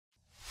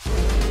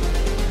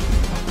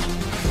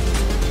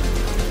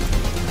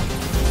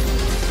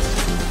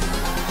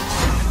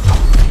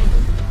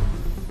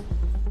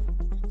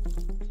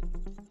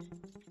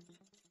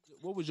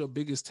was your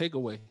biggest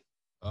takeaway?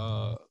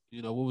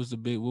 What was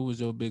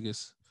your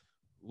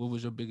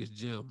biggest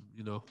gem?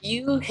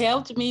 You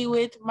helped me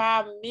with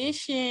my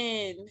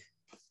mission.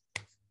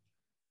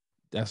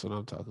 That's what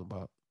I'm talking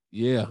about.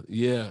 Yeah.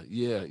 You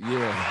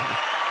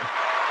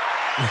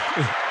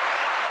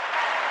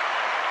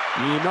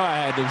know I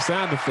had them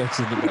sound effects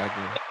in the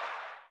background.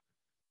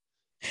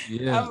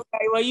 Yeah.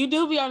 Okay, well, you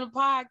do be on the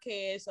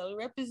podcast, so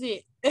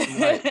represent.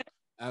 Right.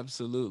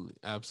 Absolutely.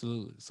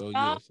 So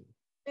yeah.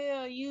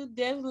 Yeah, you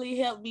definitely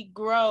helped me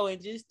grow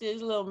in just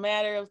this little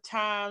matter of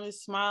time.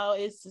 It's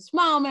a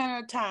small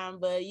matter of time,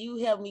 but you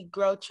helped me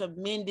grow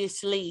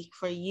tremendously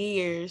for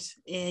years.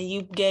 And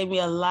you gave me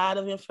a lot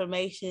of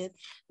information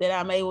that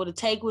I'm able to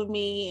take with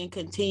me and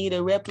continue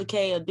to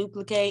replicate or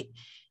duplicate.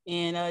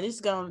 And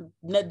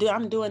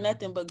I'm doing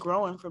nothing but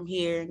growing from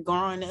here and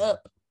growing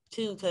up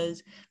too,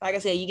 because like I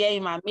said, you gave me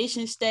my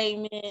mission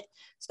statement,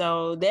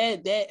 so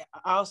that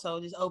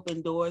also just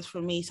opened doors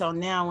for me. So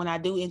now when I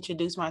do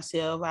introduce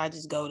myself, I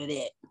just go to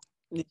that.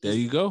 There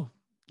you go.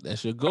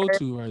 That's your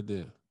go-to right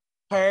there.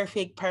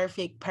 Perfect.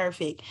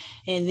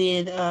 And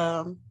then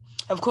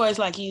of course,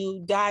 like,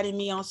 you guided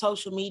me on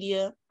social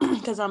media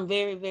because I'm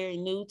very, very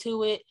new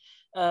to it.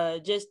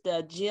 Just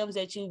the gems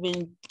that you've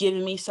been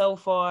giving me so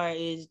far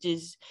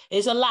it's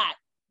a lot,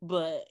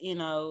 but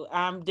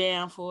I'm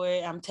down for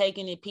it. I'm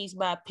taking it piece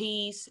by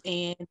piece,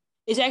 and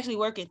it's actually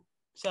working.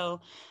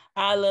 So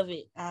I love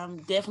it. I'm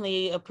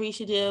definitely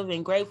appreciative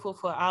and grateful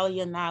for all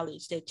your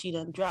knowledge that you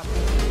done dropped.